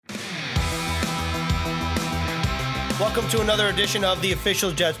Welcome to another edition of the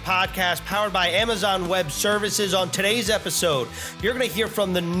Official Jets podcast powered by Amazon Web Services. On today's episode, you're going to hear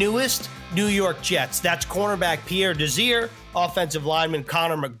from the newest New York Jets. That's cornerback Pierre Desir, offensive lineman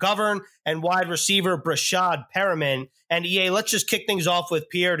Connor McGovern, and wide receiver Breshad Perriman. And EA, let's just kick things off with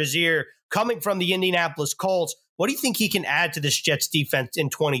Pierre Desir coming from the Indianapolis Colts. What do you think he can add to this Jets defense in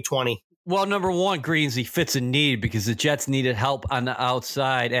 2020? Well, number one, Greens, he fits a need because the Jets needed help on the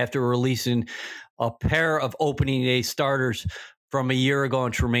outside after releasing a pair of opening day starters from a year ago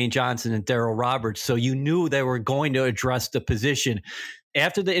in Tremaine Johnson and Darryl Roberts. So you knew they were going to address the position.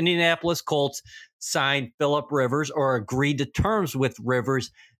 After the Indianapolis Colts signed Phillip Rivers or agreed to terms with Rivers,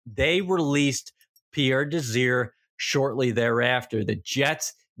 they released Pierre Desir shortly thereafter. The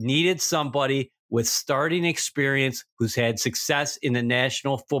Jets needed somebody with starting experience who's had success in the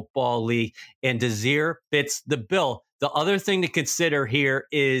National Football League, and Desir fits the bill. The other thing to consider here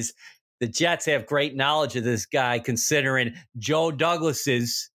is the Jets have great knowledge of this guy, considering Joe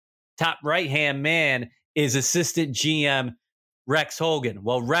Douglas's top right-hand man is assistant GM Rex Hogan.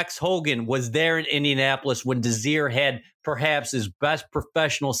 Well, Rex Hogan was there in Indianapolis when Desir had perhaps his best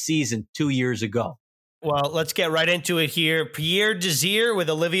professional season 2 years ago. Well, let's get right into it here. Pierre Desir with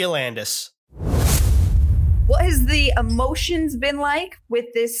Olivia Landis. What has the emotions been like with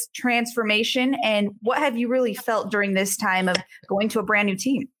this transformation, and what have you really felt during this time of going to a brand new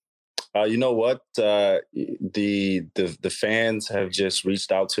team? You know what? The fans have just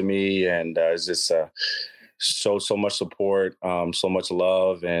reached out to me and just showed so much support, so much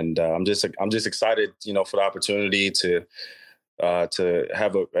love, and I'm just excited, for the opportunity to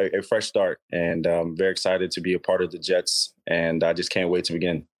have a fresh start, and I'm very excited to be a part of the Jets, and I just can't wait to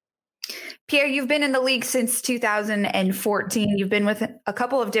begin. Pierre, you've been in the league since 2014. You've been with a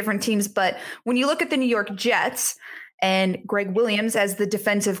couple of different teams, but when you look at the New York Jets and Greg Williams as the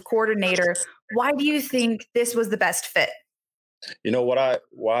defensive coordinator, why do you think this was the best fit?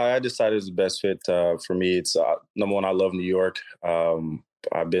 Why I decided it was the best fit for me, it's number one, I love New York.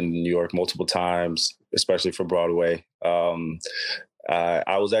 I've been in New York multiple times, especially for Broadway.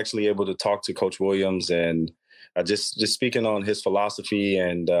 I was actually able to talk to Coach Williams and just speaking on his philosophy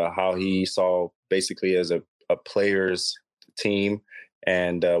and how he saw basically as a player's team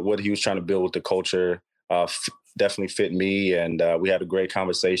and what he was trying to build with the culture definitely fit me. And we had a great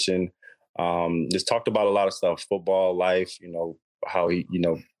conversation. Just talked about a lot of stuff, football, life, how he,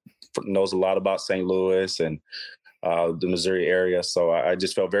 knows a lot about St. Louis and the Missouri area. So I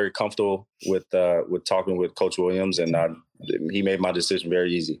just felt very comfortable with talking with Coach Williams, and he made my decision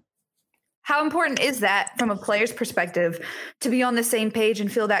very easy. How important is that from a player's perspective to be on the same page and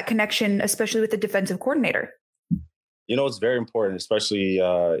feel that connection, especially with the defensive coordinator? It's very important, especially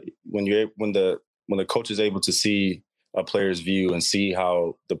when the coach is able to see a player's view and see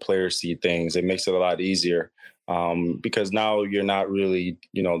how the players see things. It makes it a lot easier because now you're not really,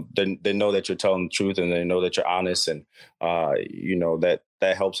 they know that you're telling the truth and they know that you're honest, and that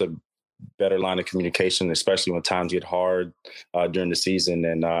helps a better line of communication, especially when times get hard during the season.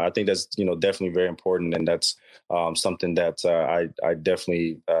 And I think that's, definitely very important. And that's something that I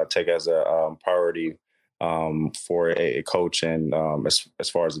definitely take as a priority for a coach and as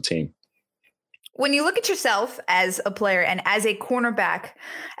far as the team. When you look at yourself as a player and as a cornerback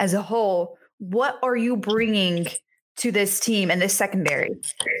as a whole, what are you bringing to this team and this secondary?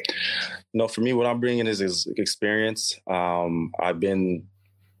 For me, what I'm bringing is experience. I've been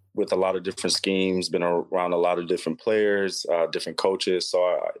with a lot of different schemes, been around a lot of different players, different coaches.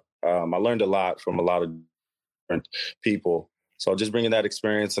 So I learned a lot from a lot of different people. So just bringing that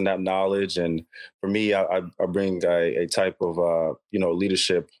experience and that knowledge. And for me, I bring a type of,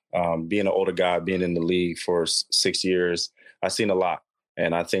 leadership. Being an older guy, being in the league for 6 years, I've seen a lot.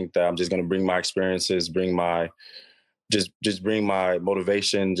 And I think that I'm just going to bring my experiences, bring my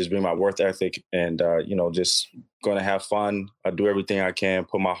motivation, just bring my work ethic, and, just going to have fun. I do everything I can,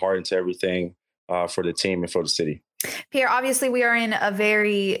 put my heart into everything for the team and for the city. Pierre, obviously we are in a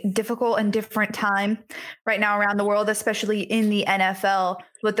very difficult and different time right now around the world, especially in the NFL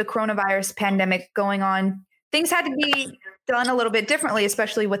with the coronavirus pandemic going on. Things had to be done a little bit differently,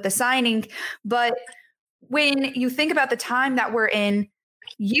 especially with the signing. But when you think about the time that we're in,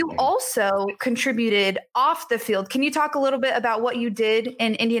 you also contributed off the field. Can you talk a little bit about what you did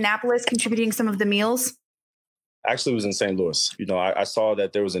in Indianapolis, contributing some of the meals? Actually, it was in St. Louis. I saw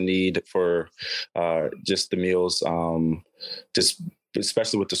that there was a need for just the meals, just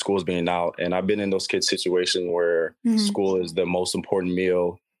especially with the schools being out. And I've been in those kids' situations where school is the most important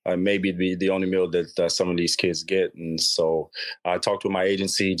meal, maybe the only meal that some of these kids get. And so I talked with my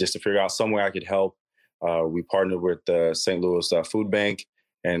agency just to figure out some way I could help. We partnered with the St. Louis Food Bank,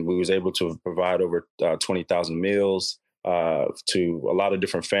 and we was able to provide over 20,000 meals to a lot of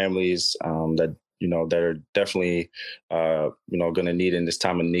different families that that are definitely going to need in this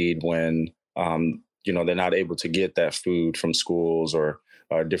time of need when they're not able to get that food from schools or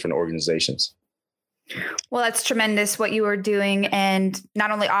different organizations. Well, that's tremendous what you are doing, and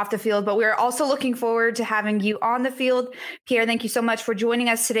not only off the field, but we're also looking forward to having you on the field. Pierre, thank you so much for joining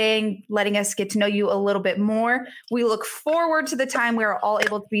us today and letting us get to know you a little bit more. We look forward to the time we're all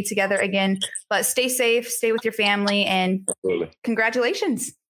able to be together again, but stay safe, stay with your family, and Absolutely.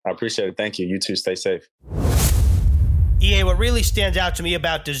 Congratulations. I appreciate it. Thank you. You too. Stay safe. EA, what really stands out to me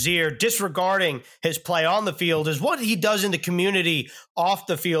about Desir, disregarding his play on the field, is what he does in the community off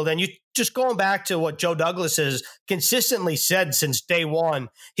the field. And you just going back to what Joe Douglas has consistently said since day one,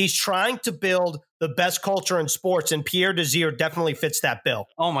 he's trying to build the best culture in sports, and Pierre Desir definitely fits that bill.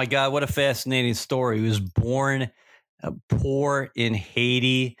 Oh, my God, what a fascinating story. He was born poor in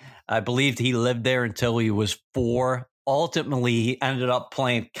Haiti. I believe he lived there until he was 4. Ultimately, he ended up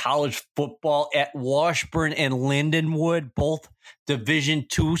playing college football at Washburn and Lindenwood, both Division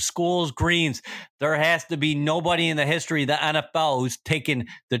II schools. Greens, there has to be nobody in the history of the NFL who's taken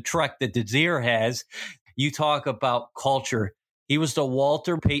the trek that Desir has. You talk about culture. He was the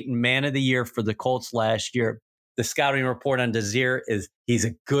Walter Payton Man of the Year for the Colts last year. The scouting report on Desir is he's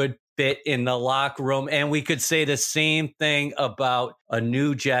a good fit in the locker room. And we could say the same thing about a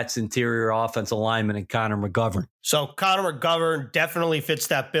new Jets interior offensive lineman in Connor McGovern. So Connor McGovern definitely fits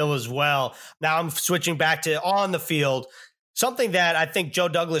that bill as well. Now I'm switching back to on the field. Something that I think Joe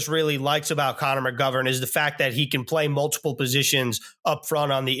Douglas really likes about Connor McGovern is the fact that he can play multiple positions up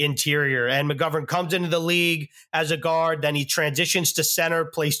front on the interior. And McGovern comes into the league as a guard, then he transitions to center,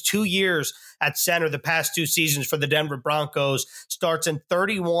 plays 2 years at center the past 2 seasons for the Denver Broncos, starts in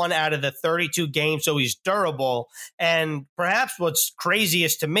 31 out of the 32 games, so he's durable. And perhaps what's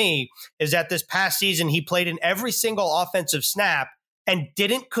craziest to me is that this past season he played in every single offensive snap and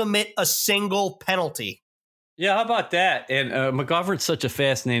didn't commit a single penalty. Yeah, how about that? And McGovern's such a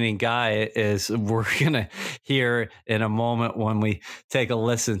fascinating guy, as we're going to hear in a moment when we take a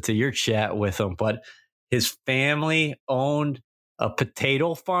listen to your chat with him. But his family owned a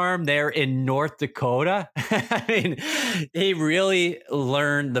potato farm there in North Dakota. I mean, he really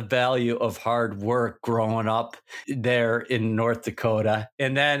learned the value of hard work growing up there in North Dakota.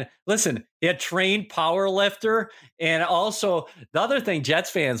 And then, listen, he had trained power lifter. And also, the other thing Jets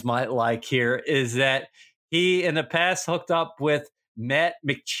fans might like here is that he, in the past, hooked up with Matt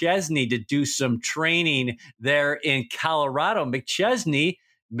McChesney to do some training there in Colorado. McChesney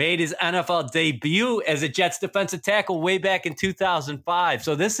made his NFL debut as a Jets defensive tackle way back in 2005.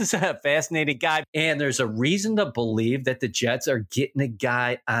 So this is a fascinating guy. And there's a reason to believe that the Jets are getting a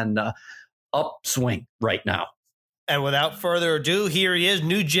guy on the upswing right now. And without further ado, here he is,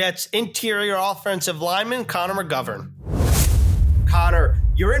 new Jets interior offensive lineman, Connor McGovern. Connor,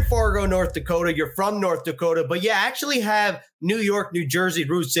 you're in Fargo, North Dakota. You're from North Dakota, but you actually have New York, New Jersey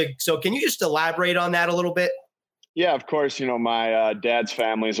roots. So can you just elaborate on that a little bit? Yeah, of course. You know, my dad's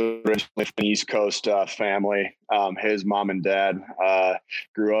family is originally from an East Coast family. His mom and dad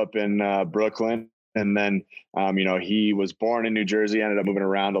grew up in Brooklyn. And then, he was born in New Jersey, ended up moving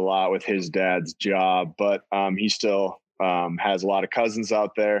around a lot with his dad's job, but he still has a lot of cousins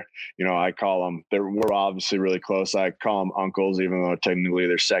out there. I call them, we're obviously really close. I call them uncles, even though technically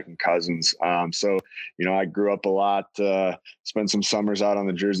they're second cousins. So I grew up a lot, spent some summers out on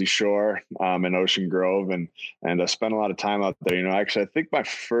the Jersey Shore in Ocean Grove and spent a lot of time out there. Actually, I think my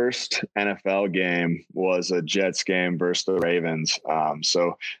first NFL game was a Jets game versus the Ravens.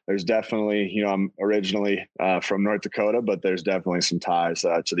 So there's definitely, I'm originally from North Dakota, but there's definitely some ties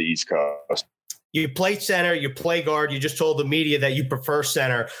to the East Coast. You play center, you play guard. You just told the media that you prefer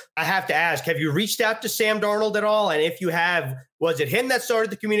center. I have to ask, have you reached out to Sam Darnold at all? And if you have, was it him that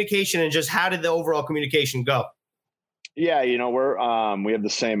started the communication, and just how did the overall communication go? Yeah, we have the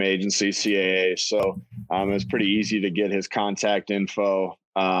same agency, CAA. So it was pretty easy to get his contact info.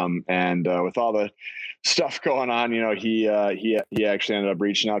 And with all the stuff going on, he actually ended up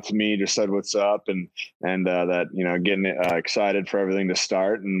reaching out to me, just said what's up, and that getting excited for everything to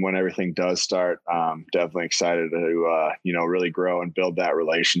start, and when everything does start, definitely excited to really grow and build that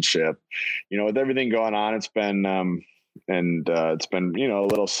relationship. With everything going on, it's been it's been a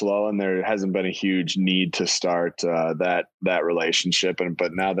little slow, and there hasn't been a huge need to start that relationship.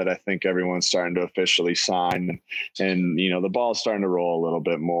 But now that I think everyone's starting to officially sign, and the ball's starting to roll a little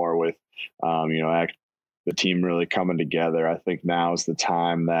bit more with the team really coming together, I think now is the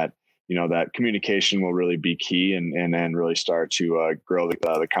time that that communication will really be key, and then really start to grow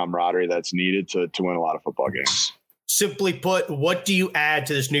the camaraderie that's needed to win a lot of football games. simply put, what do you add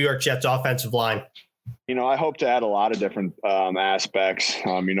to this New York Jets offensive line? I hope to add a lot of different aspects.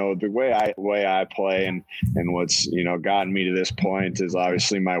 The way I play and what's gotten me to this point is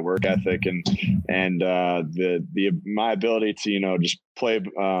obviously my work ethic and my ability to just play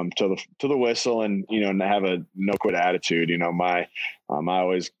to the whistle and have a no quit attitude. I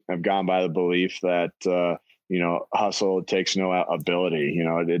always have gone by the belief that hustle takes no ability.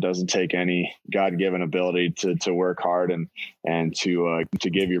 It doesn't take any God-given ability to work hard and to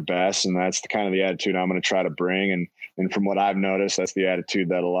give your best. And that's the kind of the attitude I'm going to try to bring. And from what I've noticed, that's the attitude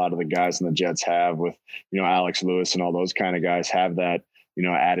that a lot of the guys in the Jets have with, Alex Lewis and all those kind of guys have that,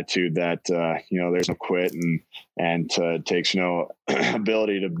 attitude that, there's no quit and takes no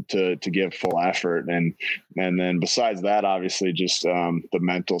ability to give full effort. And then besides that, obviously just the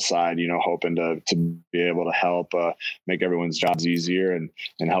mental side, hoping to be able to help make everyone's jobs easier and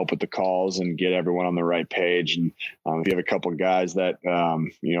help with the calls and get everyone on the right page. And if you have a couple of guys that,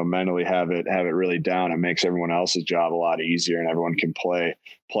 mentally have it really down, it makes everyone else's job a lot easier and everyone can play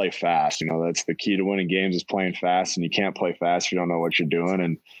fast. That's the key to winning games is playing fast, and you can't play fast if you don't know what you're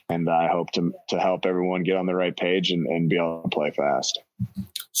doing. And I hope to help everyone get on the right page and be able to play fast.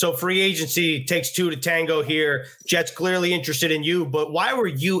 So free agency takes two to tango here. Jets clearly interested in you, but why were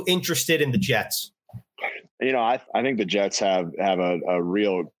you interested in the Jets? I think the Jets have a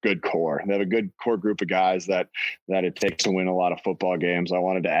real good core. They have a good core group of guys that it takes to win a lot of football games. I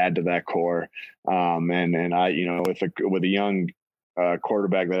wanted to add to that core. And I, with a young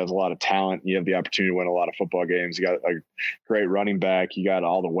quarterback that has a lot of talent, you have the opportunity to win a lot of football games. You got a great running back. You got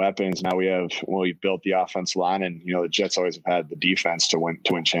we built the offensive line, and the Jets always have had the defense to win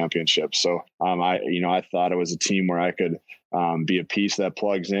championships. So I thought it was a team where I could be a piece that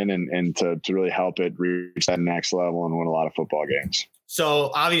plugs in and to really help it reach that next level and win a lot of football games.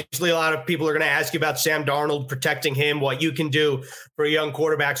 So obviously a lot of people are going to ask you about Sam Darnold, protecting him, what you can do for a young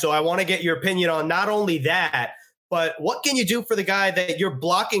quarterback. So I want to get your opinion on not only that, but what can you do for the guy that you're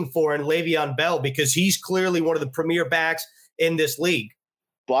blocking for in Le'Veon Bell? Because he's clearly one of the premier backs in this league.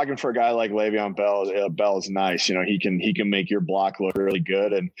 Blocking for a guy like Le'Veon Bell is nice. He can make your block look really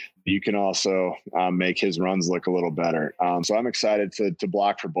good, and you can also make his runs look a little better. So I'm excited to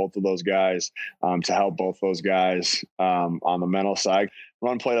block for both of those guys, to help both those guys on the mental side.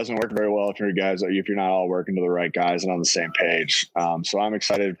 Run play doesn't work very well if you're not all working to the right guys and on the same page. So I'm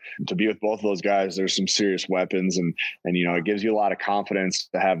excited to be with both of those guys. There's some serious weapons, and it gives you a lot of confidence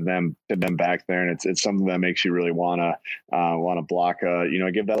to have them back there, and it's something that makes you really want to block.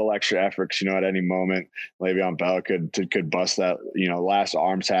 Give that a little extra effort, because at any moment Le'Veon Bell could bust that last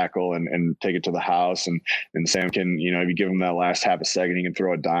arm tackle and take it to the house, and Sam can if you give him that last half a second, he can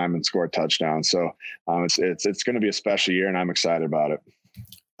throw a dime and score a touchdown. So it's going to be a special year, and I'm excited about it.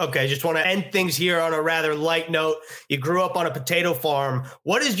 Okay, just want to end things here on a rather light note. You grew up on a potato farm.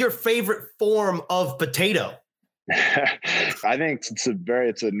 What is your favorite form of potato? I think it's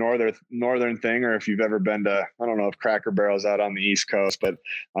a northern thing, or if you've ever been to, I don't know if Cracker Barrel's out on the East Coast, but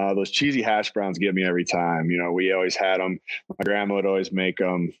those cheesy hash browns get me every time. We always had them. My grandma would always make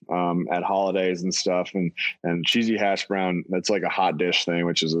them at holidays and stuff. And cheesy hash brown, that's like a hot dish thing,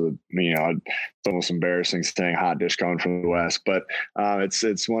 which is it's almost embarrassing saying hot dish coming from the West, but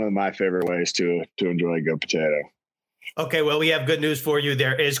it's one of my favorite ways to enjoy a good potato. Okay, well, we have good news for you.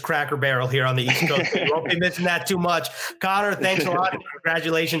 There is Cracker Barrel here on the East Coast. You won't be missing that too much. Connor, thanks a lot.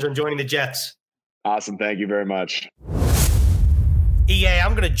 Congratulations on joining the Jets. Awesome. Thank you very much. EA,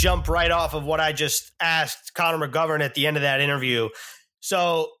 I'm going to jump right off of what I just asked Connor McGovern at the end of that interview.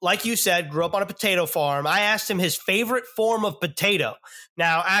 So, like you said, grew up on a potato farm. I asked him his favorite form of potato.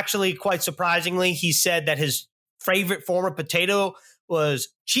 Now, actually, quite surprisingly, he said that his favorite form of potato was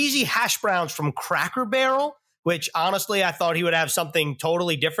cheesy hash browns from Cracker Barrel, which honestly, I thought he would have something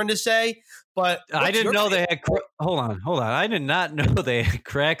totally different to say. But I didn't know they had. Hold on. I did not know they had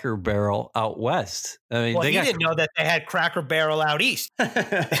Cracker Barrel out west. I mean, he didn't know that they had Cracker Barrel out east. So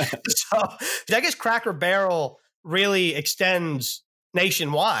I guess Cracker Barrel really extends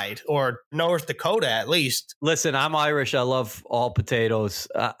nationwide, or North Dakota at least. Listen, I'm Irish. I love all potatoes.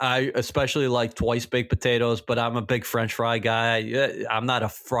 I especially like twice baked potatoes, but I'm a big French fry guy. I'm not a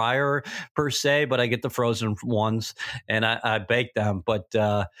fryer per se, but I get the frozen ones and I bake them. But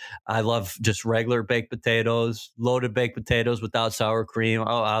I love just regular baked potatoes, loaded baked potatoes without sour cream.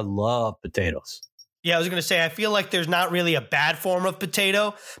 Oh, I love potatoes. Yeah, I was going to say, I feel like there's not really a bad form of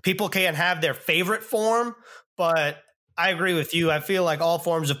potato. People can't have their favorite form, but I agree with you. I feel like all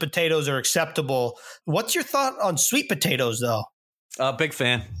forms of potatoes are acceptable. What's your thought on sweet potatoes, though? Big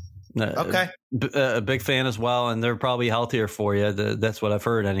fan. Okay. A big fan as well, and they're probably healthier for you. That's what I've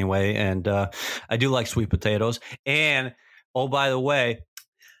heard anyway. And I do like sweet potatoes. And, oh, by the way,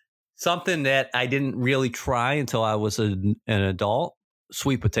 something that I didn't really try until I was an adult,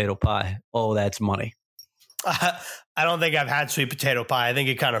 sweet potato pie. Oh, that's money. I don't think I've had sweet potato pie. I think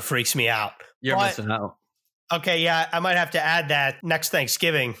it kind of freaks me out. You're missing out. Okay, yeah, I might have to add that next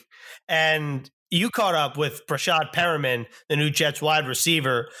Thanksgiving. And you caught up with Breshad Perriman, the new Jets wide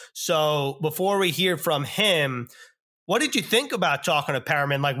receiver. So before we hear from him, what did you think about talking to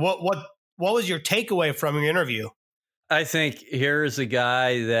Perriman? Like, what was your takeaway from your interview? I think here's a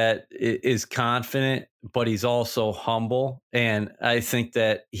guy that is confident, but he's also humble. And I think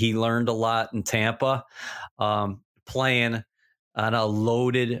that he learned a lot in Tampa, playing on a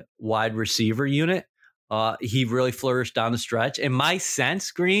loaded wide receiver unit. He really flourished down the stretch. And my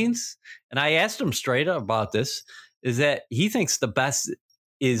sense, Greens, and I asked him straight up about this, is that he thinks the best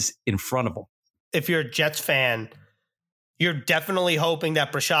is in front of him. If you're a Jets fan, you're definitely hoping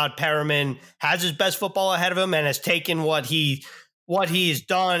that Breshad Perriman has his best football ahead of him and has taken what he's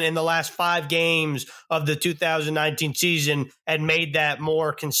done in the last 5 games of the 2019 season and made that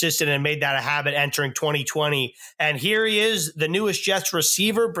more consistent and made that a habit entering 2020. And here he is, the newest Jets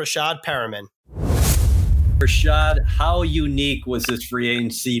receiver, Breshad Perriman. Breshad, how unique was this free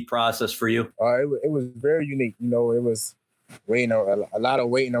agency process for you? It was very unique. You know, it was waiting a lot of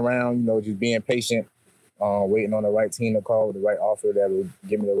waiting around. You know, just being patient, waiting on the right team to call, the right offer that would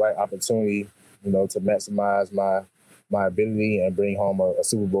give me the right opportunity. You know, to maximize my ability and bring home a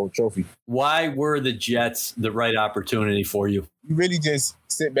Super Bowl trophy. Why were the Jets the right opportunity for you? You really just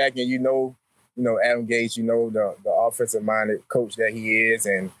sit back and you know Adam Gase, you know the offensive-minded coach that he is,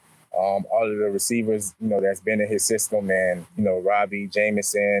 and all of the receivers, you know, that's been in his system, and, you know, Robbie,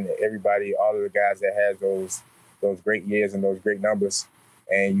 Jameson, everybody, all of the guys that has those great years and those great numbers.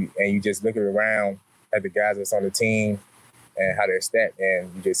 And you just look around at the guys that's on the team and how they're stacked,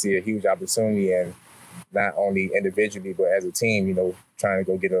 and you just see a huge opportunity, and not only individually, but as a team, you know, trying to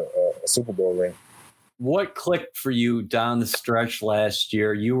go get a Super Bowl ring. What clicked for you down the stretch last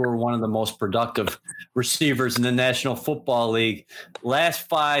year? You were one of the most productive receivers in the National Football League. Last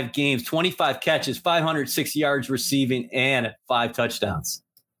 5 games, 25 catches, 506 yards receiving, and 5 touchdowns.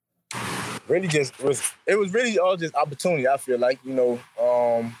 Really it was really all just opportunity, I feel like,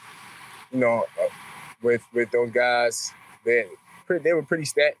 with those guys, they were pretty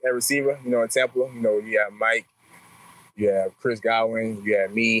stacked at receiver, you know, in Tampa. You know, you have Mike, you have Chris Godwin, you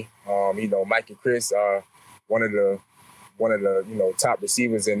have me. Mike and Chris are one of the top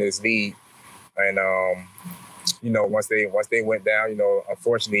receivers in this league. And once they went down,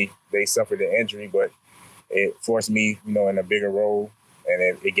 unfortunately they suffered an injury, but it forced me, in a bigger role,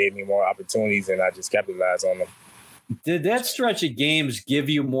 and it gave me more opportunities, and I just capitalized on them. Did that stretch of games give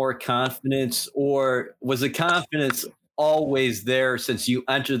you more confidence, or was the confidence always there since you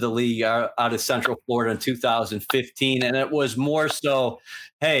entered the league out of Central Florida in 2015? And it was more so,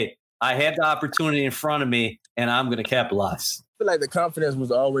 hey, I had the opportunity in front of me and I'm going to capitalize. I feel like the confidence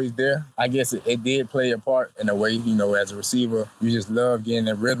was always there. I guess it did play a part in a way, as a receiver. You just love getting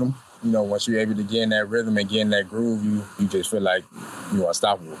that rhythm. Once you're able to get in that rhythm and get in that groove, you just feel like you're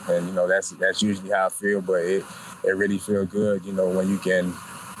unstoppable. And, that's usually how I feel, but it really feels good, when you can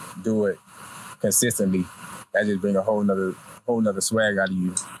do it consistently. That just brings a whole nother swag out of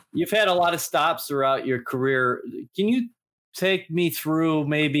you. You've had a lot of stops throughout your career. Can you take me through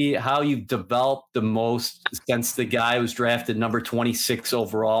maybe how you've developed the most since the guy who was drafted number 26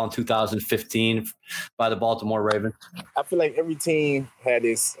 overall in 2015 by the Baltimore Ravens? I feel like every team had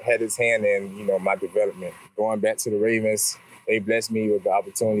his hand in, my development. Going back to the Ravens, they blessed me with the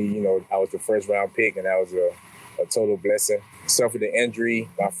opportunity. I was the first round pick, and that was a total blessing. Suffered an injury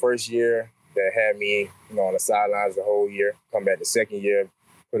my first year that had me, on the sidelines the whole year. Come back the second year,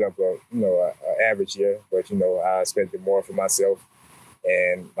 put up a average year, but I expected more for myself.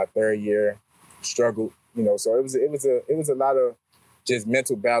 And my third year, struggled. So it was a lot of just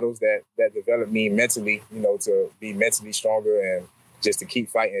mental battles that developed me mentally. To be mentally stronger and just to keep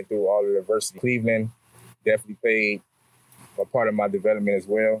fighting through all the adversity. Cleveland definitely played a part of my development as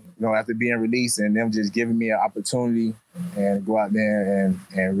well. After being released and them just giving me an opportunity and go out there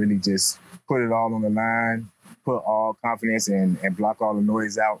and really just put it all on the line, put all confidence and block all the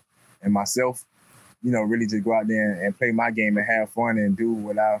noise out and myself, really just go out there and play my game and have fun and do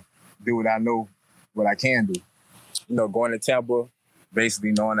what I know what I can do. Going to Tampa,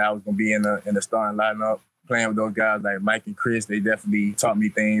 basically knowing I was going to be in the starting lineup, playing with those guys like Mike and Chris, they definitely taught me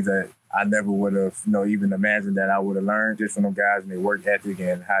things that I never would have, even imagined that I would have learned just from those guys and their work ethic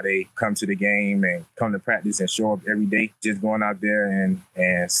and how they come to the game and come to practice and show up every day. Just going out there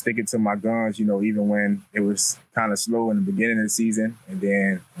and sticking to my guns, even when it was kind of slow in the beginning of the season, and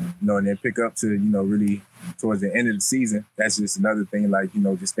then, and then pick up to, really towards the end of the season. That's just another thing, like,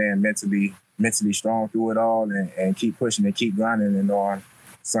 just staying mentally strong through it all and keep pushing and keep grinding and knowing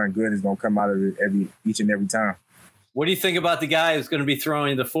something good is going to come out of it each and every time. What do you think about the guy who's going to be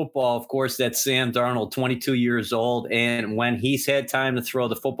throwing the football? Of course, that's Sam Darnold, 22 years old. And when he's had time to throw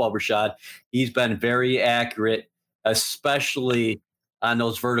the football, Breshad, he's been very accurate, especially on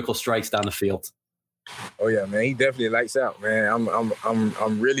those vertical strikes down the field. Oh yeah, man, he definitely lights out, man.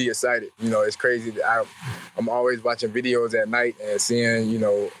 I'm really excited. It's crazy. I'm always watching videos at night and seeing,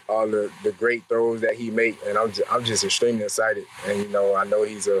 all the great throws that he makes, and I'm just extremely excited. And I know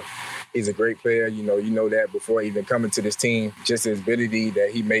he's a great player. You know that before even coming to this team, just his ability that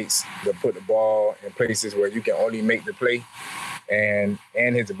he makes to put the ball in places where you can only make the play. And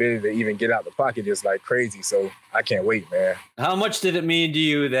his ability to even get out the pocket is like crazy. So I can't wait, man. How much did it mean to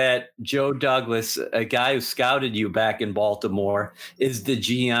you that Joe Douglas, a guy who scouted you back in Baltimore, is the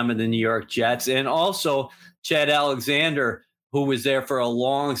GM of the New York Jets? And also Chad Alexander, who was there for a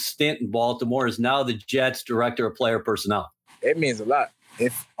long stint in Baltimore, is now the Jets director of player personnel. It means a lot.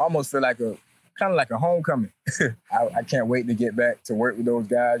 It almost feel like kind of like a homecoming. I can't wait to get back to work with those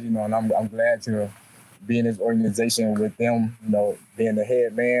guys, and I'm glad to be in this organization with them, being the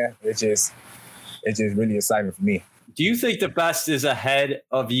head man. It's just really exciting for me. Do you think the best is ahead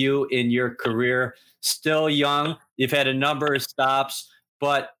of you in your career? Still young, you've had a number of stops,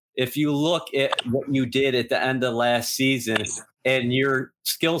 but if you look at what you did at the end of last season and your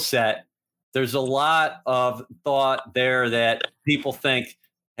skill set, there's a lot of thought there that people think,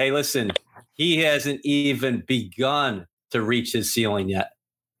 hey, listen, he hasn't even begun to reach his ceiling yet.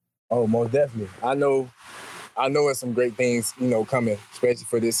 Oh, most definitely. I know it's some great things, coming, especially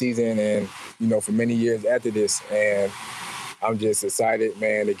for this season and, for many years after this. And I'm just excited,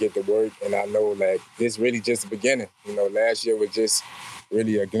 man, to get to work. And I know, like, this really just the beginning. Last year was just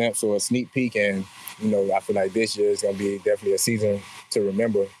really a glimpse or a sneak peek. And, I feel like this year is going to be definitely a season to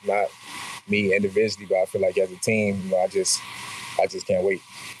remember, not me individually, but I feel like as a team, I just can't wait.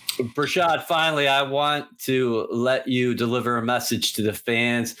 Breshad, finally, I want to let you deliver a message to the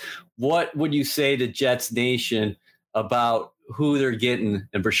fans. What would you say to Jets Nation about who they're getting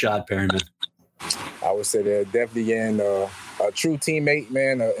in Breshad Perriman? I would say they're definitely getting a true teammate,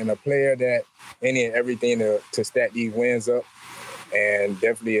 man, and a player that any and everything to stack these wins up, and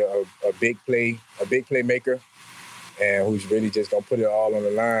definitely a big playmaker, and who's really just gonna put it all on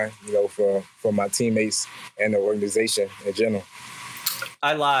the line, for my teammates and the organization in general.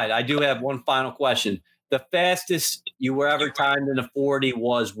 I lied. I do have one final question. The fastest you were ever timed in a 40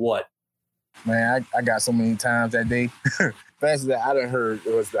 was what? Man, I got so many times that day. Fastest that I done heard,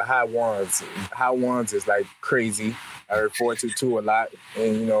 it was the high ones. High ones is like crazy. I heard 4.22 a lot.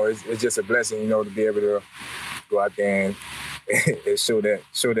 And, it's just a blessing, to be able to go out there and show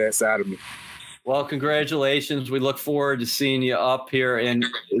that side of me. Well, congratulations. We look forward to seeing you up here, and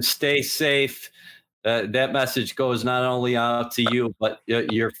stay safe. That message goes not only out to you, but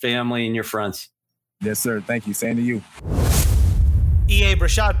your family and your friends. Yes, sir. Thank you. Same to you. EA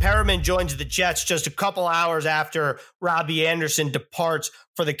Breshad Perriman joins the Jets just a couple hours after Robbie Anderson departs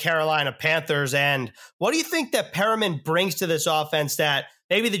for the Carolina Panthers. And what do you think that Perriman brings to this offense that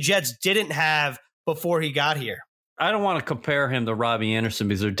maybe the Jets didn't have before he got here? I don't want to compare him to Robbie Anderson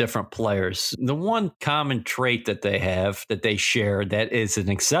because they're different players. The one common trait that they have, that they share, that is an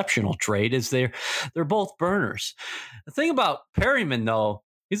exceptional trait, is they're both burners. The thing about Perriman, though,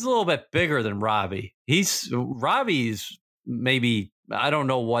 he's a little bit bigger than Robbie. Robbie's maybe, I don't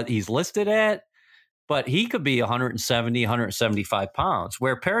know what he's listed at, but he could be 170, 175 pounds,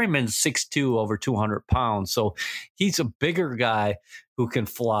 where Perryman's 6'2", over 200 pounds. So he's a bigger guy who can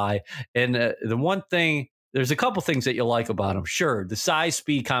fly. And the one thing, there's a couple things that you like about him. Sure, the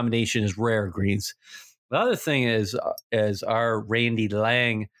size-speed combination is rare, Greens. The other thing is, as our Randy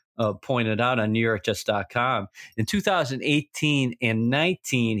Lang pointed out on NewYorkJets.com, in 2018 and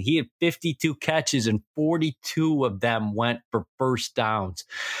 19, he had 52 catches and 42 of them went for first downs.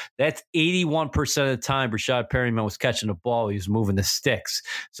 That's 81% of the time Breshad Perriman was catching the ball. He was moving the sticks.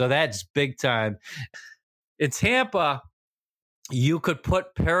 So that's big time. In Tampa, you could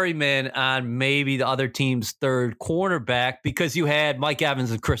put Perriman on maybe the other team's third cornerback because you had Mike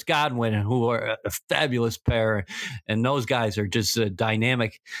Evans and Chris Godwin, who are a fabulous pair, and those guys are just a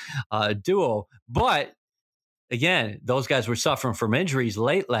dynamic duo. But again, those guys were suffering from injuries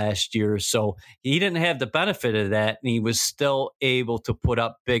late last year, so he didn't have the benefit of that, and he was still able to put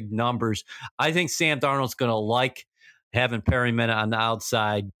up big numbers. I think Sam Darnold's going to like having Perriman on the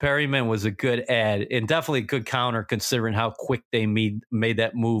outside. Perriman was a good add and definitely a good counter considering how quick they made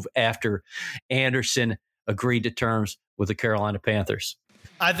that move after Anderson agreed to terms with the Carolina Panthers.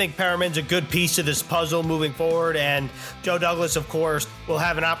 I think Perriman's a good piece of this puzzle moving forward, and Joe Douglas, of course, will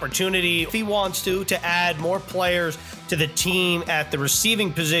have an opportunity, if he wants to add more players to the team at the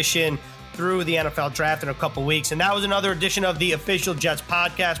receiving position through the NFL draft in a couple weeks. And that was another edition of the Official Jets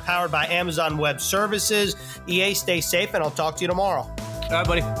podcast, powered by Amazon Web Services. EA, stay safe, and I'll talk to you tomorrow. All right,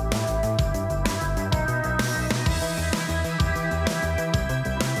 buddy.